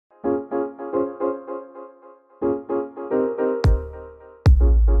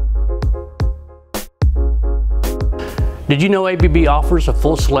Did you know ABB offers a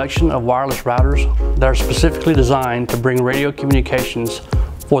full selection of wireless routers that are specifically designed to bring radio communications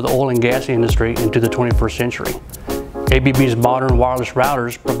for the oil and gas industry into the 21st century? ABB's modern wireless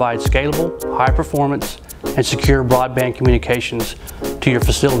routers provide scalable, high performance, and secure broadband communications to your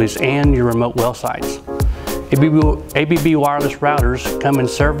facilities and your remote well sites. ABB wireless routers come in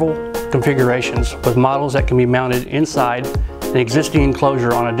several configurations with models that can be mounted inside an existing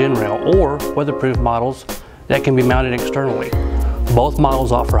enclosure on a DIN rail or weatherproof models that can be mounted externally. Both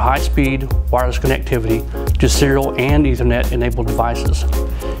models offer high-speed wireless connectivity to serial and Ethernet enabled devices.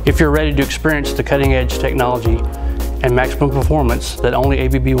 If you're ready to experience the cutting-edge technology and maximum performance that only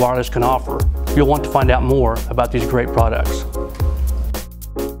ABB Wireless can offer, you'll want to find out more about these great products.